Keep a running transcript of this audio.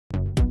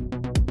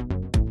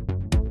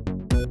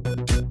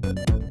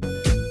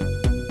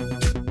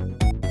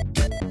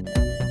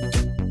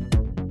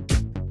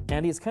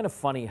Andy, it's kind of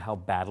funny how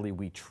badly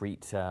we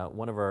treat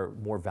one of our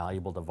more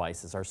valuable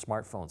devices, our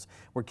smartphones.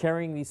 We're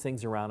carrying these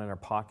things around in our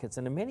pockets,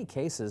 and in many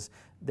cases,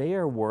 they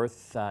are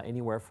worth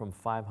anywhere from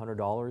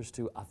 $500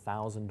 to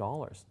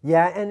 $1,000.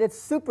 Yeah, and it's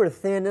super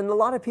thin, and a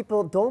lot of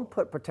people don't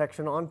put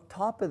protection on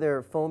top of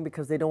their phone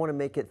because they don't want to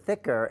make it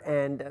thicker.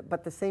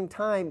 But at the same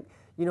time,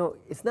 you know,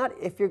 it's not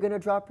if you're going to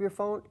drop your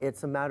phone,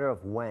 it's a matter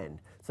of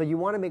when. So you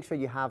want to make sure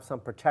you have some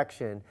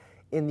protection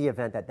in the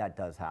event that that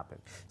does happen.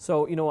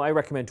 So, you know, I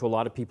recommend to a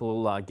lot of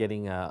people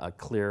getting a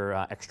clear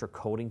extra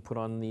coating put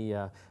on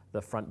the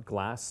front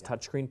glass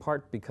touchscreen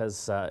part,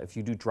 because if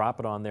you do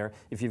drop it on there,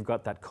 if you've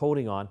got that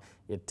coating on,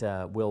 it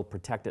will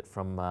protect it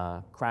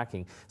from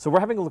cracking. So we're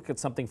having a look at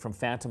something from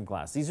Phantom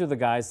Glass. These are the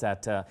guys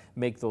that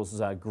make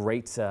those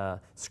great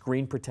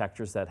screen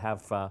protectors that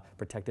have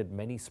protected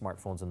many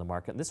smartphones in the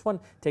market. And this one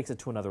takes it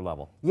to another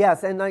level.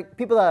 Yes, and like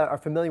people that are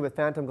familiar with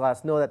Phantom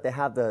Glass know that they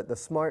have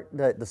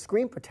the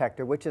screen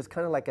protector, which is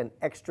kind of like an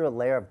extra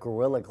layer of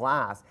Gorilla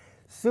Glass.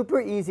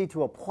 Super easy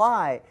to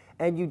apply,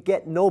 and you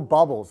get no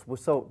bubbles.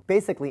 So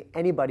basically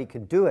anybody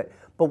can do it.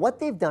 But what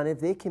they've done is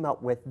they came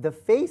out with the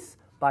Face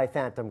by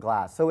Phantom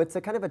Glass. So it's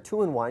a kind of a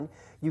two-in-one.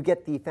 You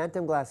get the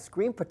Phantom Glass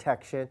screen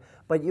protection,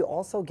 but you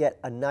also get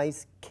a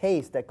nice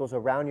case that goes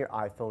around your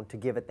iPhone to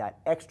give it that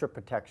extra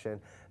protection,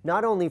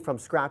 not only from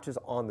scratches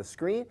on the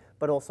screen,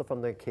 but also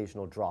from the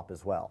occasional drop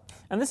as well.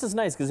 And this is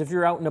nice because if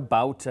you're out and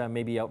about,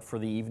 maybe out for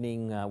the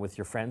evening with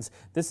your friends,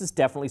 this is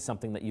definitely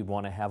something that you'd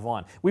want to have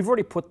on. We've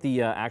already put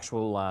the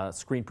actual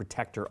screen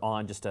protector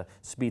on just to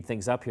speed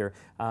things up here,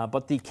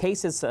 but the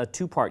case is a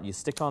two-part. You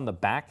stick on the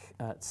back,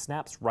 it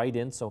snaps right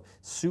in, so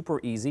super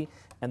easy.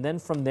 And then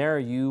from there,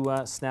 you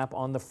snap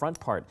on the front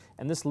part.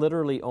 And this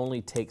literally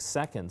only takes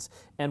seconds.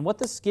 And what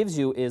this gives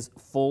you is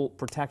full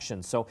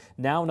protection. So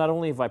now not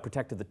only have I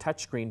protected the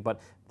touchscreen, but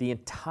the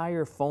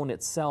entire phone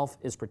itself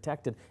is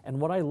protected.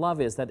 And what I love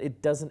is that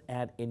it doesn't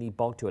add any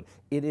bulk to it.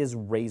 It is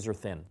razor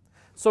thin.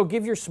 So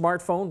give your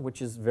smartphone,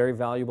 which is very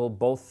valuable,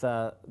 both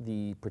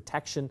the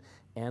protection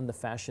and the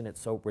fashion it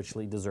so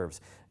richly deserves.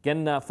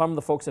 Again, from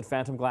the folks at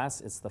Phantom Glass,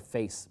 it's the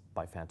Face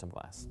by Phantom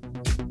Glass.